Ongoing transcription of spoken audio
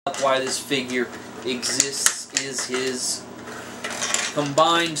why this figure exists is his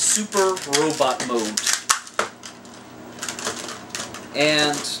combined super robot mode.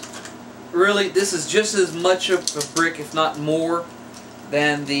 And really, this is just as much of a brick, if not more,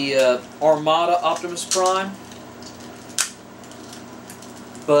 than the Armada Optimus Prime.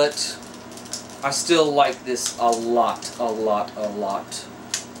 But I still like this a lot, a lot, a lot.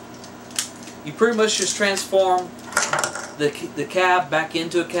 You pretty much just transform the cab back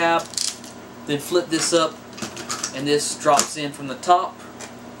into a cab, then flip this up, and this drops in from the top.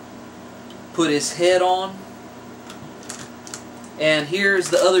 Put his head on. And here's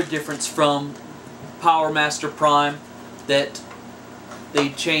the other difference from Powermaster Prime that they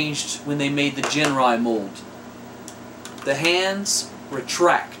changed when they made the Genrai mold. The hands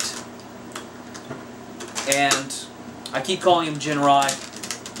retract. And I keep calling him Genrai.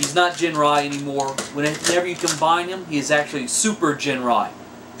 He's not Genrai anymore. Whenever you combine him, he is actually Super Genrai.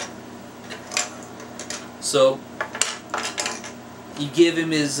 So, you give him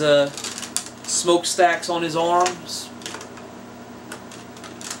his smokestacks on his arms.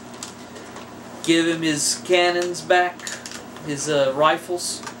 Give him his cannons back, his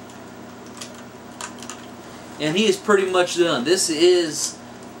rifles. And he is pretty much done. This is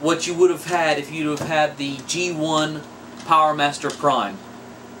what you would have had if you'd have had the G1 Powermaster Prime.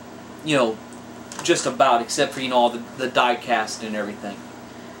 You know, just about, except for, you know, all the die cast and everything.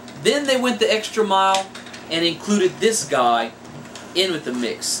 Then they went the extra mile and included this guy in with the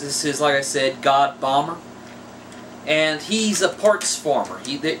mix. This is, like I said, God Bomber. And he's a parts farmer.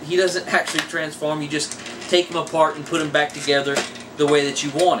 He doesn't actually transform. You just take him apart and put him back together the way that you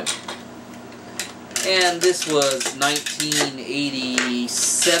want him. And this was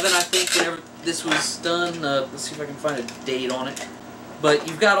 1987, I think, whenever this was done. Let's see if I can find a date on it. But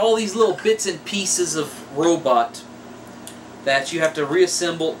you've got all these little bits and pieces of robot that you have to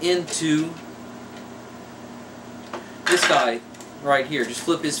reassemble into this guy right here. Just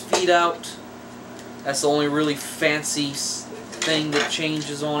flip his feet out. That's the only really fancy thing that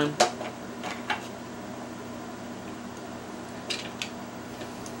changes on him.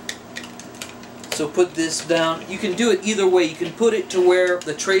 So put this down. You can do it either way. You can put it to where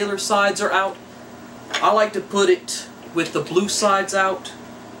the trailer sides are out. I like to put it with the blue sides out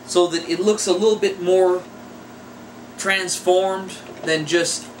so that it looks a little bit more transformed than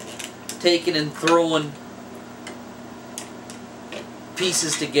just taking and throwing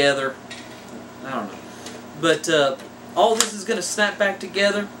pieces together. I don't know. But all this is going to snap back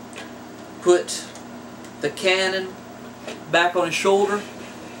together. Put the cannon back on his shoulder.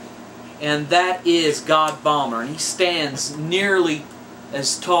 And that is God Bomber. And he stands nearly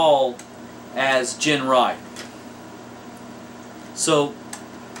as tall as Genrai. So,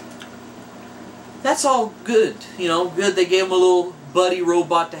 that's all good. You know, good they gave him a little buddy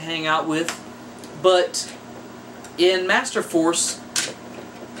robot to hang out with. But in Master Force,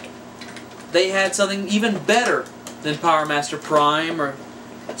 they had something even better than Powermaster Prime or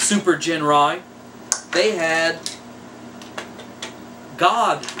Super Genrai. They had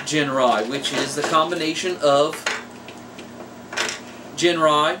God Genrai, which is the combination of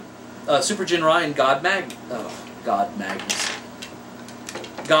Genrai, Super Genrai, and God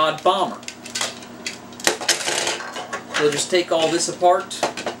Bomber. So just take all this apart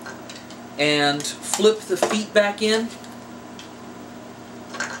and flip the feet back in.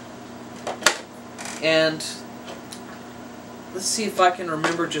 And let's see if I can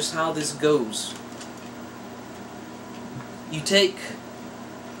remember just how this goes. You take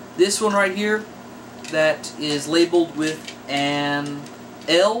this one right here that is labeled with an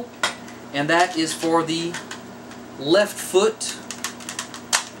L, and that is for the left foot.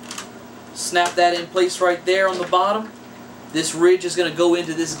 Snap that in place right there on the bottom. This ridge is going to go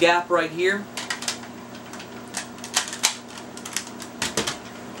into this gap right here.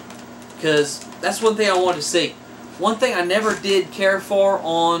 Because that's one thing I wanted to say. One thing I never did care for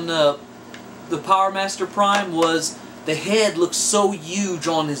on the Powermaster Prime was the head looks so huge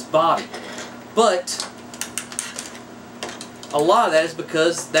on his body. But a lot of that is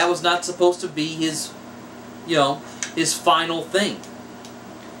because that was not supposed to be his, you know, his final thing.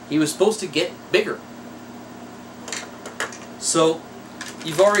 He was supposed to get bigger. So,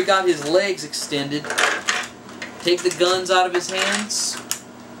 you've already got his legs extended. Take the guns out of his hands.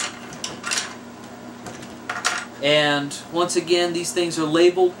 And once again, these things are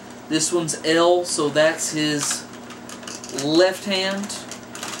labeled. This one's L, so that's his left hand,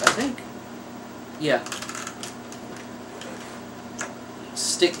 I think. Yeah.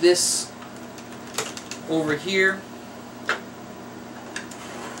 Stick this over here.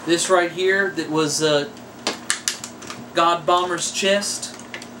 This right here that was God Bomber's chest.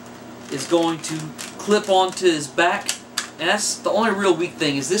 is going to clip onto his back. And that's the only real weak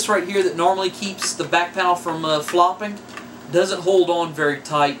thing, is this right here that normally keeps the back panel from flopping. Doesn't hold on very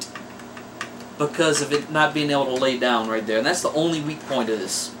tight because of it not being able to lay down right there. And that's the only weak point of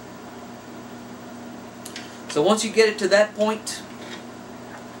this. So once you get it to that point,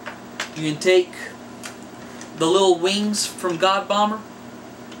 you can take the little wings from God Bomber,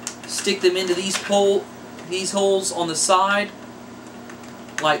 stick them into these holes on the side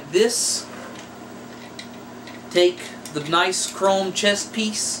like this. Take the nice chrome chest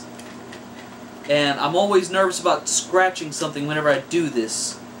piece, and I'm always nervous about scratching something whenever I do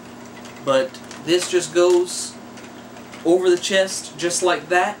this, but this just goes over the chest just like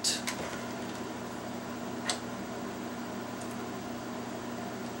that.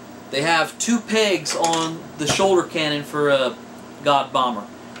 They have 2 pegs on the shoulder cannon for a God Bomber.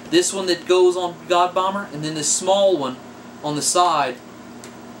 This one that goes on God Bomber, and then this small one on the side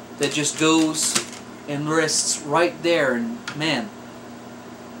that just goes and rests right there. And man,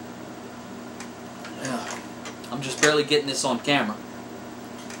 I'm just barely getting this on camera.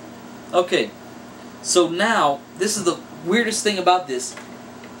 Okay, so now this is the weirdest thing about this.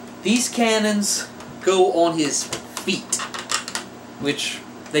 These cannons go on his feet, which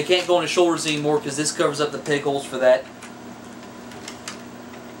they can't go on his shoulders anymore because this covers up the peg holes for that.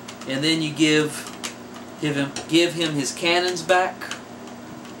 And then you give him his cannons back.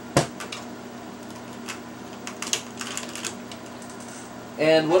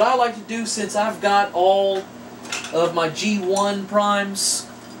 And what I like to do, since I've got all of my G1 primes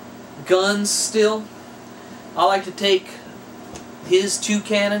guns still, I like to take his 2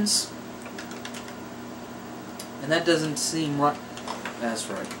 cannons, and that doesn't seem right. That's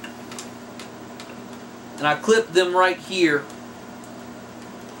right. And I clip them right here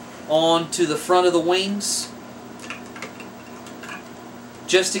onto the front of the wings,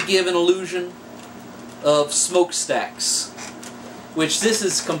 just to give an illusion of smokestacks, which this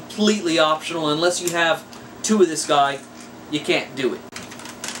is completely optional. Unless you have 2 of this guy, you can't do it.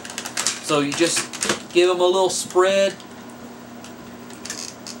 So you just give him a little spread,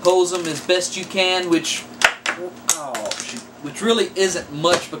 pose him as best you can, which really isn't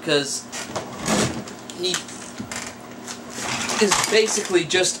much, because he is basically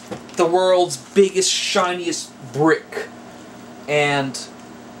just the world's biggest, shiniest brick. And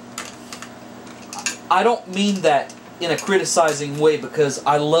I don't mean that in a criticizing way, because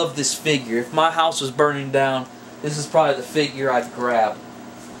I love this figure. If my house was burning down, this is probably the figure I'd grab.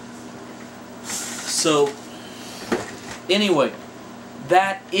 So, anyway,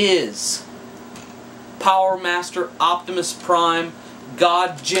 that is Powermaster Optimus Prime,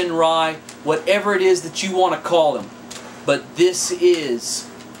 God Jinrai, whatever it is that you want to call him. But this is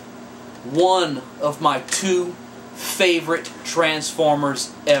one of my 2 favorite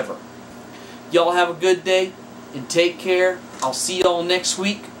Transformers ever. Y'all have a good day and take care. I'll see y'all next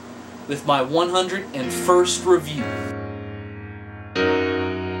week with my 101st review.